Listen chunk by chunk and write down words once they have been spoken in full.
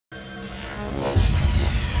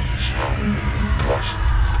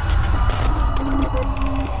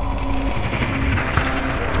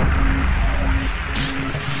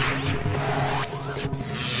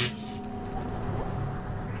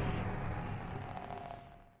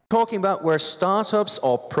talking about where startups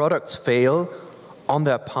or products fail on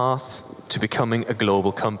their path to becoming a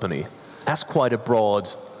global company. That's quite a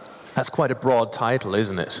broad title,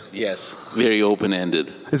 isn't it? Yes, very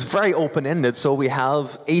open-ended. It's very open-ended, so we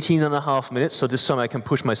have 18.5 minutes, so this time I can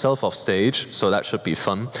push myself off stage, so that should be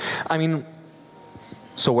fun. I mean,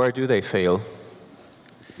 so where do they fail?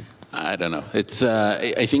 I don't know. It's.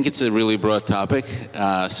 I think it's a really broad topic.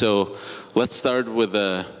 So let's start with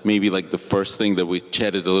maybe like the first thing that we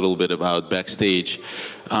chatted a little bit about backstage.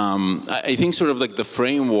 I think sort of like the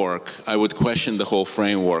framework, I would question the whole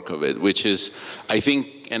framework of it, which is, I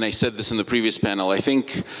think, and I said this in the previous panel, I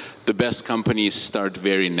think the best companies start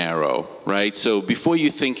very narrow, right? So before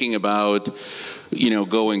you're thinking about,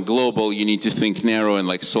 going global, you need to think narrow and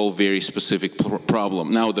like solve very specific problem.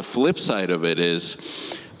 Now, the flip side of it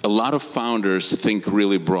is, a lot of founders think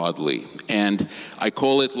really broadly, and I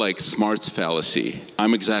call it like smarts fallacy.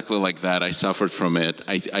 I'm exactly like that. I suffered from it.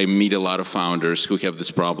 I meet a lot of founders who have this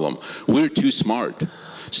problem. We're too smart.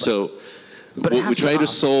 So we try to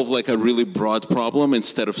solve like a really broad problem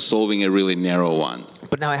instead of solving a really narrow one.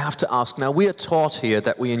 But now I have to ask, now we are taught here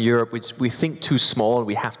that we in Europe, we think too small,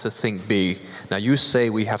 we have to think big. Now you say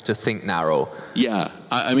we have to think narrow. Yeah,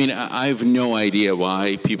 I mean, I have no idea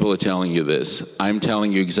why people are telling you this. I'm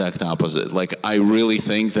telling you exact opposite. Like, I really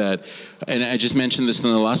think that, and I just mentioned this in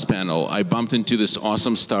the last panel, I bumped into this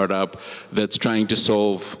awesome startup that's trying to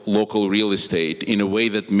solve local real estate in a way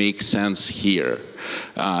that makes sense here.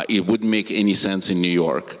 It wouldn't make any sense in New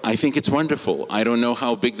York. I think it's wonderful. I don't know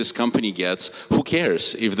how big this company gets. Who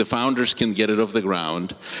cares? If the founders can get it off the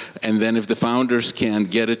ground, and then if the founders can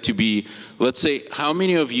get it to be, let's say, how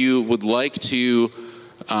many of you would like to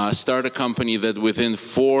start a company that within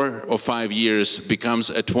 4 or 5 years becomes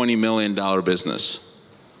a $20 million business?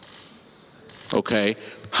 Okay.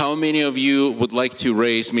 How many of you would like to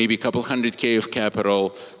raise maybe a couple $100K of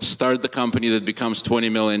capital, start the company that becomes $20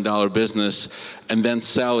 million business, and then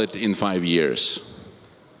sell it in 5 years?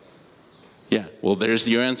 Yeah, well, there's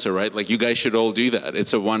your answer, right? Like, you guys should all do that.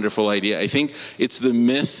 It's a wonderful idea. I think it's the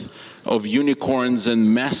myth of unicorns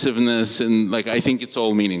and massiveness, and like, I think it's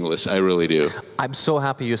all meaningless. I really do. I'm so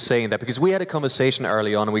happy you're saying that, because we had a conversation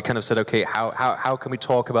early on and we kind of said, okay, how can we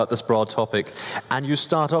talk about this broad topic? And you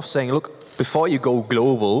start off saying, look, before you go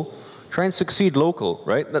global, try and succeed local,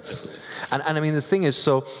 right? And I mean, the thing is,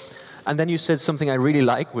 and then you said something I really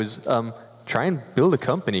like was, try and build a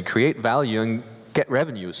company, create value and get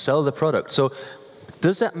revenue, sell the product. So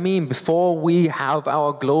does that mean before we have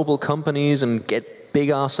our global companies and get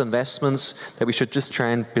big-ass investments, that we should just try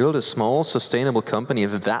and build a small, sustainable company?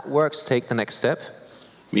 If that works, take the next step?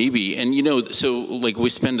 Maybe. And so like we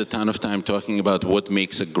spend a ton of time talking about what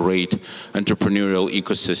makes a great entrepreneurial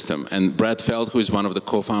ecosystem. And Brad Feld, who is one of the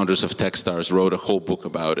co-founders of Techstars, wrote a whole book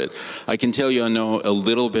about it. I can tell you I know a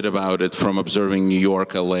little bit about it from observing New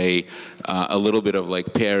York, LA, a little bit of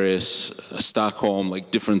like Paris, Stockholm, like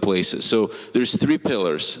different places. So there's 3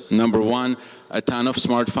 pillars. Number 1, a ton of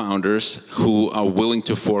smart founders who are willing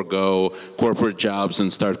to forego corporate jobs and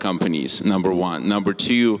start companies, number 1. Number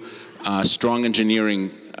 2, strong engineering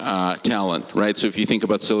talent, right? So if you think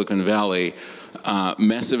about Silicon Valley,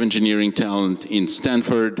 massive engineering talent in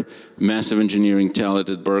Stanford, massive engineering talent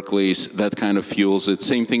at Berkeley's, that kind of fuels it.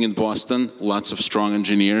 Same thing in Boston, lots of strong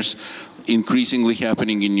engineers, increasingly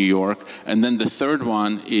happening in New York. And then the third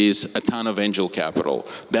one is a ton of angel capital.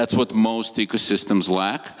 That's what most ecosystems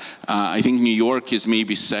lack. I think New York is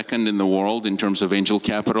maybe second in the world in terms of angel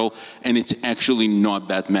capital, and it's actually not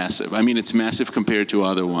that massive. I mean, it's massive compared to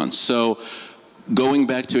other ones. So going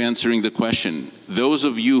back to answering the question, those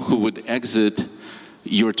of you who would exit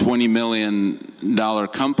your $20 million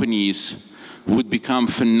companies would become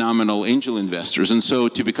phenomenal angel investors. And so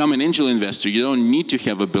to become an angel investor, you don't need to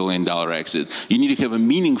have a $1 billion exit. You need to have a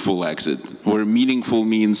meaningful exit, where meaningful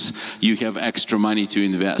means you have extra money to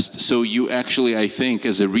invest. So you actually, I think,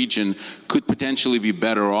 as a region, could potentially be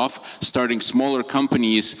better off starting smaller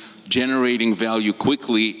companies, generating value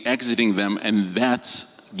quickly, exiting them, and that's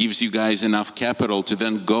gives you guys enough capital to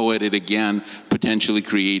then go at it again, potentially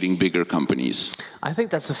creating bigger companies. I think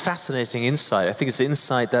that's a fascinating insight. I think it's an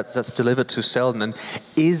insight that's delivered to Selden. And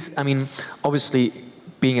I mean, obviously,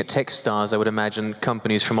 being at Techstars, I would imagine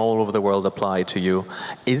companies from all over the world apply to you.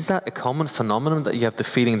 Is that a common phenomenon, that you have the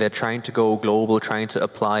feeling they're trying to go global, trying to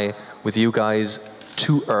apply with you guys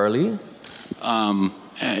too early?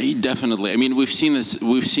 Definitely. I mean, we've seen this.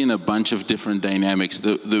 We've seen a bunch of different dynamics.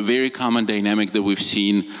 The very common dynamic that we've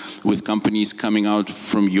seen with companies coming out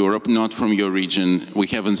from Europe, not from your region, we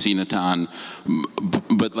haven't seen a ton.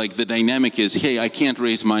 But like the dynamic is, hey, I can't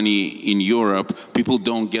raise money in Europe. People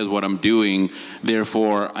don't get what I'm doing.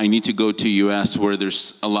 Therefore, I need to go to US where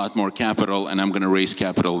there's a lot more capital, and I'm going to raise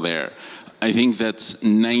capital there. I think that's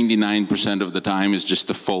 99% of the time is just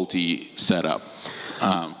a faulty setup.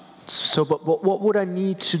 So, but what would I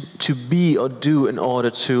need to be or do in order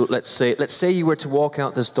to, let's say you were to walk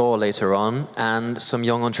out this door later on and some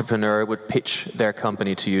young entrepreneur would pitch their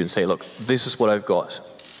company to you and say, look, this is what I've got.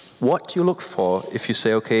 What do you look for if you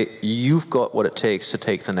say, okay, you've got what it takes to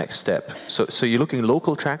take the next step? So you're looking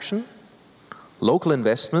local traction, local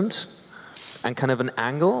investment, and kind of an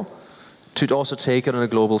angle to also take it on a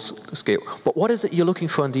global scale. But what is it you're looking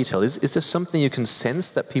for in detail? Is there something you can sense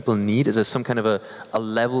that people need? Is there some kind of a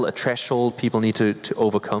level, a threshold people need to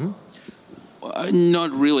overcome?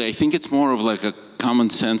 Not really. I think it's more of like a common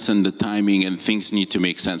sense and the timing, and things need to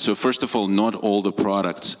make sense. So first of all, not all the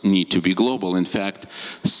products need to be global. In fact,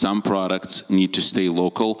 some products need to stay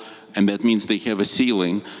local, and that means they have a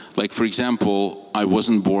ceiling. Like, for example, I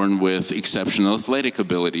wasn't born with exceptional athletic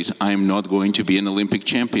abilities. I'm not going to be an Olympic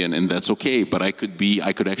champion, and that's okay, but I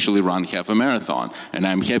could actually run half a marathon, and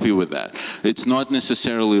I'm happy with that. It's not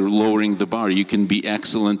necessarily lowering the bar. You can be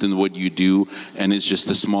excellent in what you do, and it's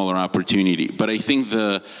just a smaller opportunity. But I think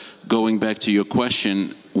going back to your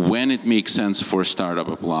question, when it makes sense for a startup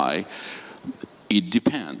apply, it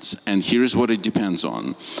depends. And here's what it depends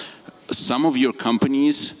on. Some of your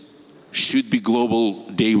companies should be global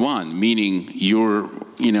day one, meaning you're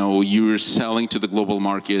selling to the global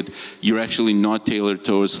market. You're actually not tailored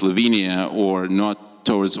towards Slovenia or not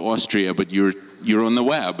towards Austria, but you're on the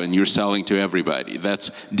web and you're selling to everybody.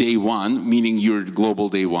 That's day one, meaning you're global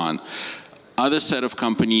day one. Other set of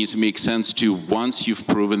companies make sense to, once you've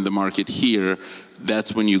proven the market here,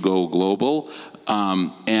 that's when you go global.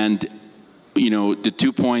 And the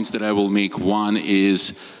 2 points that I will make, one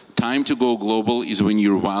is, time to go global is when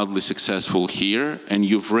you're wildly successful here and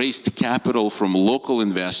you've raised capital from local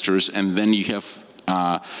investors, and then you have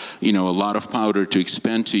a lot of powder to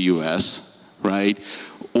expand to US, right?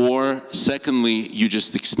 Or secondly, you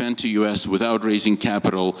just expand to US without raising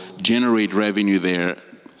capital, generate revenue there,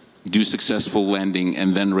 do successful lending,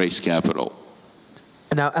 and then raise capital.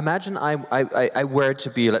 Now imagine I were to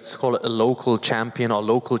be, let's call it a local champion or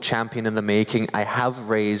local champion in the making. I have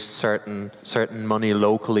raised certain money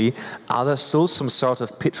locally. Are there still some sort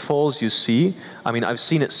of pitfalls you see? I mean, I've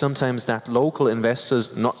seen it sometimes that local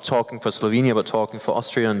investors, not talking for Slovenia, but talking for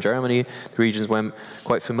Austria and Germany, the regions where I'm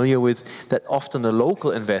quite familiar with, that often the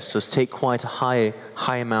local investors take quite a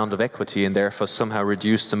high amount of equity and therefore somehow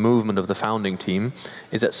reduce the movement of the founding team.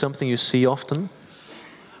 Is that something you see often?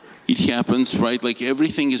 It happens, right? Like,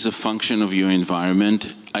 everything is a function of your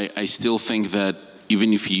environment. I still think that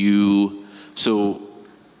even if you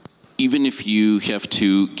have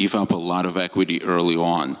to give up a lot of equity early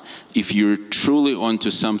on, if you're truly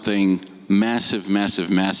onto something massive, massive,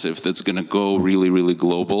 massive that's going to go really, really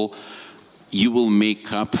global, you will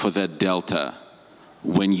make up for that delta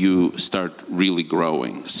when you start really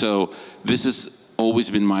growing. So this is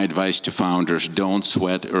always been my advice to founders: don't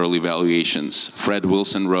sweat early valuations. Fred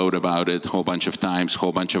Wilson wrote about it a whole bunch of times, a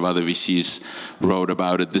whole bunch of other VCs wrote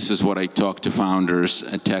about it. This is what I talk to founders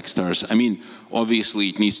at Techstars. I mean, obviously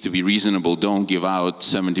it needs to be reasonable. Don't give out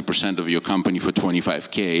 70% of your company for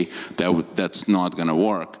 25K. That's not gonna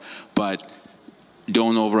work. But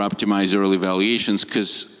don't over-optimize early valuations,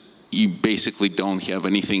 because you basically don't have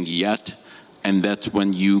anything yet. And that's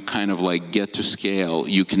when you kind of like get to scale,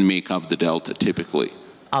 you can make up the delta typically.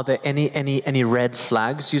 Are there any red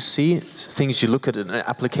flags you see? Things you look at in an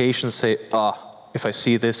application and say, if I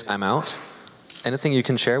see this, I'm out? Anything you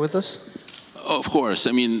can share with us? Of course.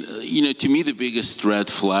 I mean, to me the biggest red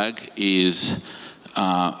flag is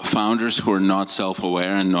founders who are not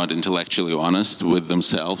self-aware and not intellectually honest with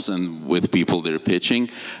themselves and with people they're pitching.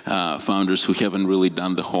 Founders who haven't really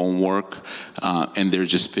done the homework and they're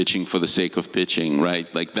just pitching for the sake of pitching, right?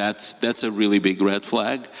 Like, that's a really big red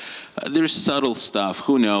flag. There's subtle stuff.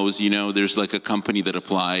 Who knows? There's like a company that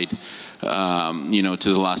applied, to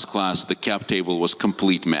the last class. The cap table was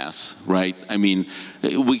complete mess, right? I mean,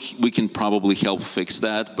 we can probably help fix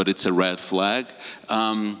that, but it's a red flag.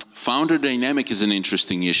 Founder dynamic is an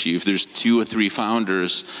interesting issue. If there's 2 or 3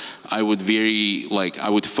 founders, I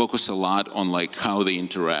would focus a lot on like how they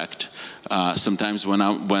interact. Sometimes when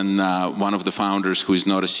one of the founders who is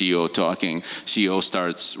not a CEO talking, CEO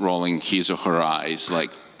starts rolling his or her eyes,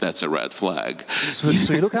 like, that's a red flag.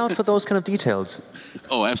 So you look out for those kind of details.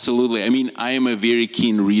 Oh, absolutely. I mean, I am a very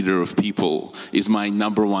keen reader of people. Is my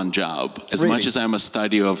 #1 job. As Really? much as I'm a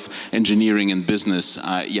study of engineering and business,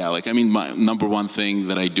 my #1 thing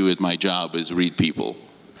that I do at my job is read people.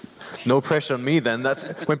 No pressure on me then. That's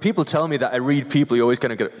when people tell me that I read people, you always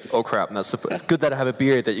kind of get, oh crap. And it's good that I have a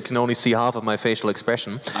beard that you can only see half of my facial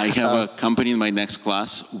expression. I have a company in my next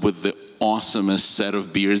class with the awesomest set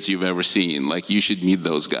of beards you've ever seen. Like, you should meet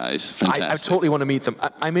those guys. Fantastic. I totally want to meet them.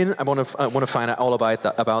 I want to find out all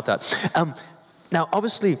about that. Now,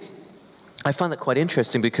 obviously, I find that quite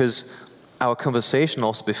interesting because our conversation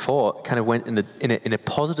also before kind of went in a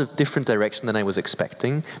positive, different direction than I was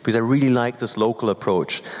expecting, because I really like this local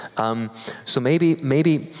approach. So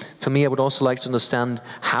maybe for me, I would also like to understand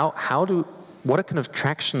what are kind of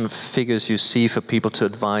traction figures you see for people to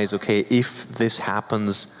advise, okay, if this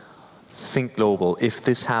happens, think global. If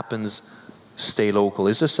this happens, stay local.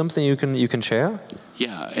 Is there something you can share?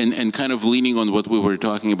 Yeah, and kind of leaning on what we were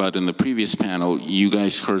talking about in the previous panel, you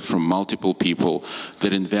guys heard from multiple people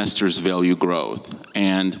that investors value growth.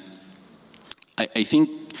 And I think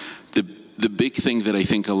the big thing that I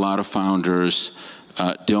think a lot of founders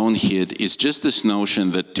don't hit is just this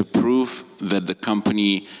notion that to prove that the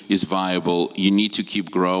company is viable, you need to keep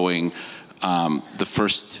growing the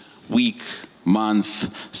first week,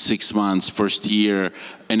 month, 6 months, first year,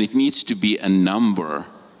 and it needs to be a number,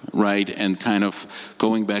 right? And kind of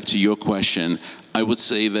going back to your question, I would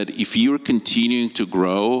say that if you're continuing to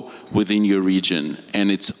grow within your region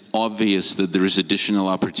and it's obvious that there is additional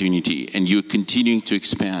opportunity and you're continuing to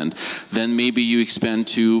expand, then maybe you expand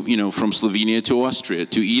to, from Slovenia to Austria,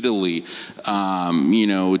 to Italy,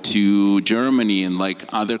 to Germany and like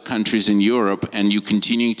other countries in Europe, and you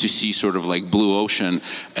continuing to see sort of like blue ocean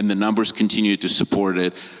and the numbers continue to support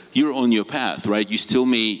it. You're on your path, right? You still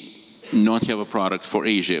may not have a product for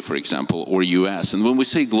Asia, for example, or US. And when we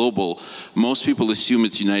say global, most people assume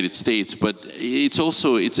it's United States, but it's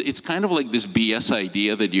also, it's kind of like this BS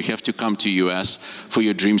idea that you have to come to US for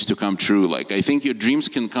your dreams to come true. Like, I think your dreams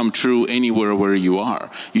can come true anywhere where you are.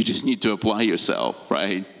 You just need to apply yourself,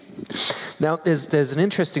 right? Now, there's an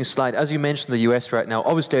interesting slide. As you mentioned the US right now,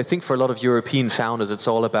 obviously I think for a lot of European founders, it's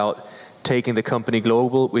all about taking the company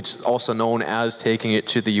global, which is also known as taking it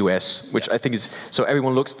to the US, which I think is, so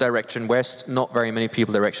everyone looks direction west, not very many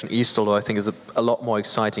people direction east, although I think is a lot more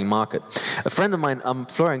exciting market. A friend of mine,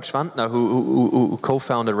 Florian Schwantner, who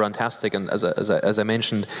co-founded Runtastic and as I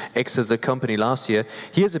mentioned, exited the company last year,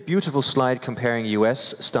 he has a beautiful slide comparing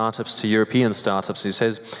US startups to European startups. He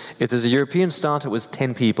says, if there's a European startup with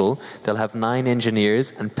 10 people, they'll have 9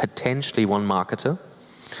 engineers and potentially 1 marketer.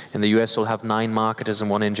 In the US, we'll have 9 marketers and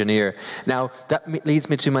 1 engineer. Now, that leads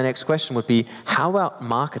me to my next question would be, how about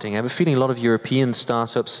marketing? I have a feeling a lot of European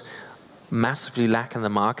startups massively lack in the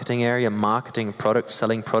marketing area, marketing products,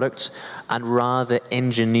 selling products, and rather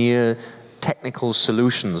engineer technical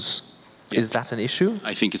solutions. Yeah. Is that an issue?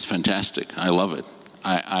 I think it's fantastic. I love it.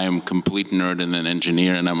 I am a complete nerd and an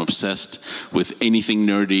engineer, and I'm obsessed with anything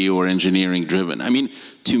nerdy or engineering driven. I mean,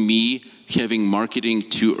 to me, having marketing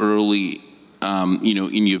too early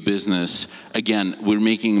in your business, again, we're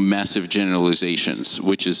making massive generalizations,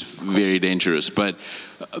 which is very dangerous. But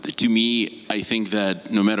to me, I think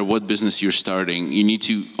that no matter what business you're starting, you need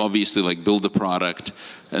to obviously like build the product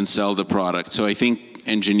and sell the product. So I think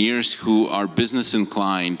engineers who are business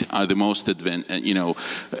inclined are the most have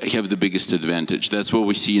the biggest advantage. That's what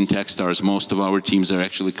we see in Techstars. Most of our teams are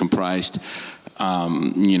actually comprised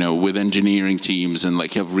with engineering teams and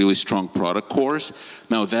like have really strong product cores.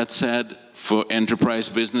 Now that said, for enterprise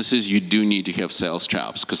businesses, you do need to have sales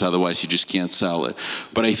chops because otherwise you just can't sell it.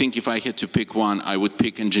 But I think if I had to pick one, I would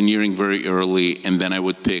pick engineering very early, and then I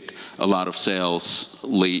would pick a lot of sales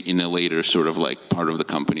in a later sort of like part of the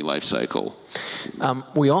company life cycle.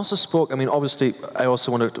 We also spoke, I mean, obviously, I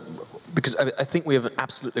also wanted to, because I think we have an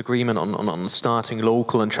absolute agreement on starting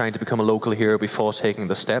local and trying to become a local hero before taking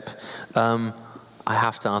the step. I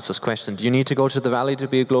have to ask this question. Do you need to go to the Valley to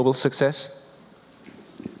be a global success?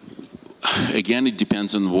 Again, it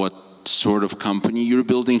depends on what sort of company you're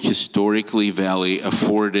building. Historically, Valley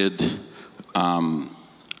afforded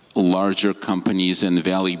larger companies, and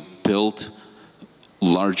Valley built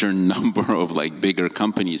larger number of like bigger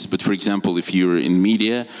companies. But for example, if you're in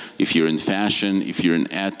media, if you're in fashion, if you're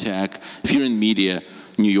in ad tech, if you're in media,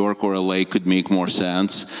 New York or LA could make more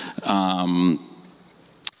sense.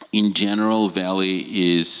 In general, Valley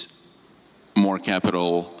is more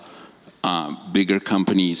capital. Bigger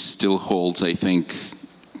companies still holds, I think,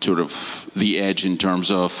 sort of the edge in terms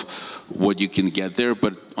of what you can get there.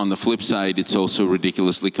 But on the flip side, it's also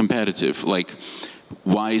ridiculously competitive. Like,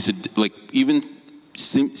 why is it, like, even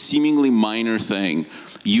seemingly minor thing,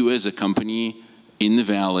 you as a company in the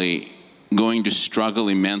Valley going to struggle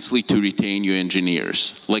immensely to retain your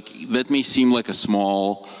engineers. Like, that may seem like a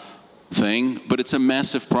small thing, but it's a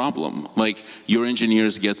massive problem. Like, your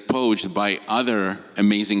engineers get poached by other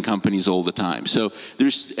amazing companies all the time. So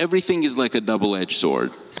everything is like a double-edged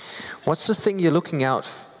sword. What's the thing you're looking out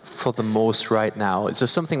for the most right now? Is there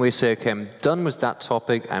something where you say, okay, I'm done with that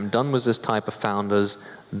topic, I'm done with this type of founders,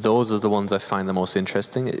 those are the ones I find the most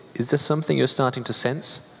interesting? Is there something you're starting to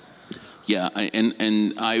sense? Yeah,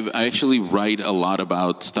 and I actually write a lot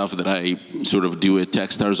about stuff that I sort of do at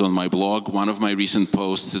Techstars on my blog. One of my recent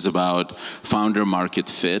posts is about founder market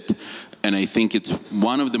fit, and I think it's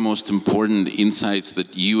one of the most important insights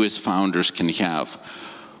that you as founders can have.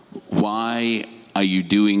 Why are you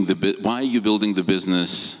building the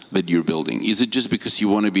business that you're building? Is it just because you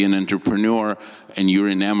want to be an entrepreneur and you're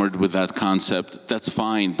enamored with that concept? That's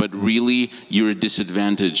fine, but really you're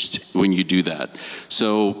disadvantaged when you do that.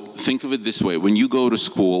 So think of it this way: when you go to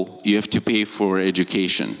school, you have to pay for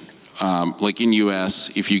education. Like in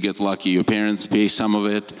US, if you get lucky, your parents pay some of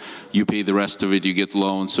it, you pay the rest of it, you get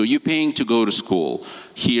loans. So you're paying to go to school.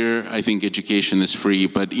 Here, I think education is free,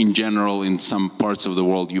 but in general, in some parts of the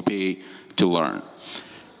world, you pay to learn.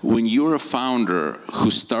 When you're a founder who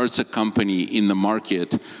starts a company in the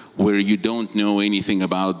market where you don't know anything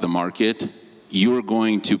about the market, you're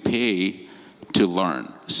going to pay to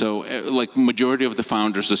learn. So like, majority of the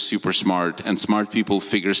founders are super smart, and smart people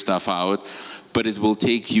figure stuff out, but it will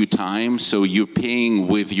take you time, so you're paying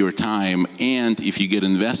with your time, and if you get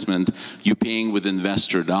investment, you're paying with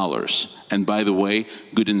investor dollars. And by the way,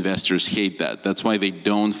 good investors hate that. That's why they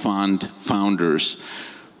don't fund founders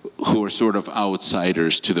who are sort of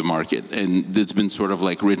outsiders to the market, and it's been sort of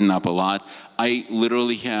like written up a lot. I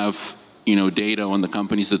literally have, data on the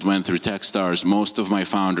companies that went through Techstars. Most of my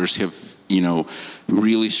founders have,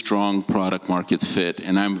 really strong product market fit,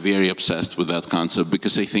 and I'm very obsessed with that concept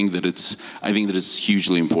because I think that it's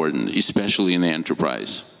hugely important, especially in the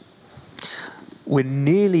enterprise. We're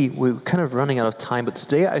kind of running out of time, but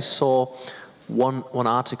today I saw one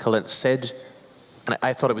article that said, and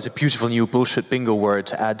I thought it was a beautiful new bullshit bingo word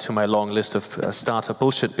to add to my long list of startup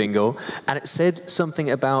bullshit bingo. And it said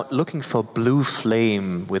something about looking for blue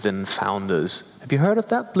flame within founders. Have you heard of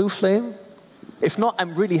that, blue flame? If not,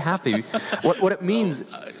 I'm really happy. What it means...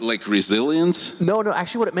 like resilience? No,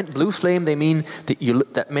 actually what it meant, blue flame, they mean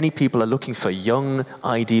that many people are looking for young,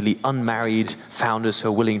 ideally unmarried founders who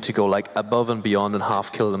are willing to go like above and beyond and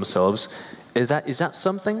half kill themselves. Is that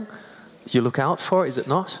something you look out for, is it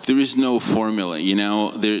not? There is no formula,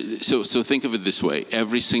 So think of it this way: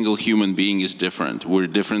 every single human being is different. We're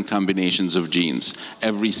different combinations of genes.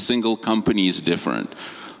 Every single company is different,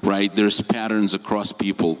 right? There's patterns across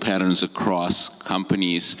people, patterns across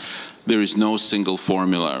companies. There is no single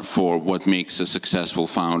formula for what makes a successful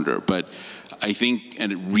founder. But I think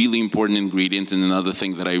a really important ingredient, and another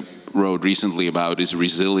thing that I wrote recently about, is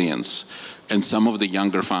resilience. And some of the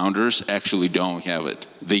younger founders actually don't have it.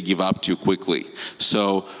 They give up too quickly.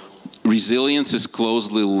 So resilience is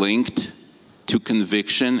closely linked to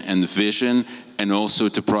conviction and vision, and also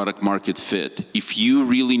to product market fit. If you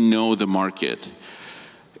really know the market,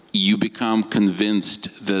 you become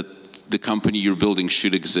convinced that the company you're building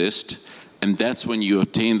should exist, and that's when you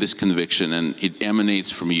obtain this conviction, and it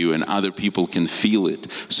emanates from you, and other people can feel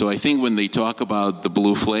it. So I think when they talk about the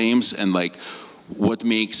blue flames and like, what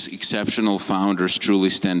makes exceptional founders truly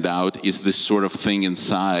stand out is this sort of thing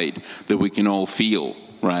inside that we can all feel,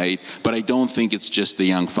 right? But I don't think it's just the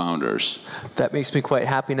young founders. That makes me quite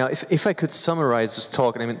happy. Now, if I could summarize this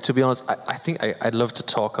talk, and I mean, to be honest, I think I'd love to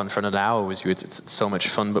talk on for an hour with you. It's so much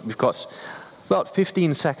fun, but we've got about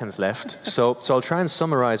 15 seconds left. So I'll try and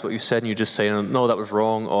summarize what you said, and you just say, no, that was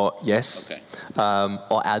wrong, or yes. Okay.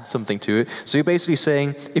 Or add something to it. So you're basically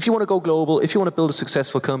saying, if you want to go global, if you want to build a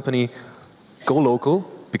successful company, go local,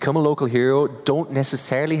 become a local hero. Don't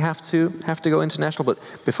necessarily have to go international, but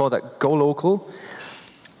before that, go local.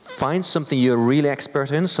 Find something you're really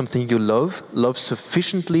expert in, something you love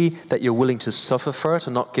sufficiently that you're willing to suffer for it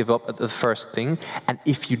and not give up at the first thing. And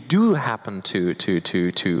if you do happen to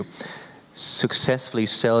successfully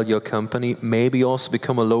sell your company, maybe also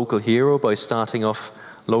become a local hero by starting off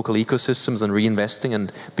local ecosystems and reinvesting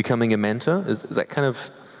and becoming a mentor. Is that kind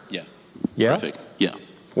of... Yeah. Yeah? Perfect. Yeah.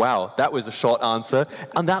 Wow, that was a short answer.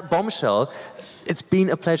 And that bombshell, it's been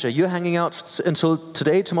a pleasure. You're hanging out until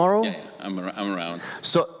today, tomorrow? Yeah, I'm around.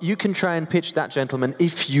 So you can try and pitch that gentleman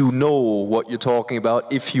if you know what you're talking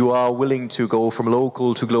about, if you are willing to go from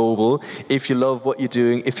local to global, if you love what you're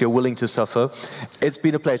doing, if you're willing to suffer. It's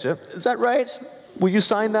been a pleasure. Is that right? Will you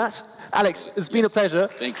sign that? Alex, it's been a pleasure.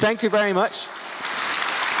 Thank you. Thank you very much.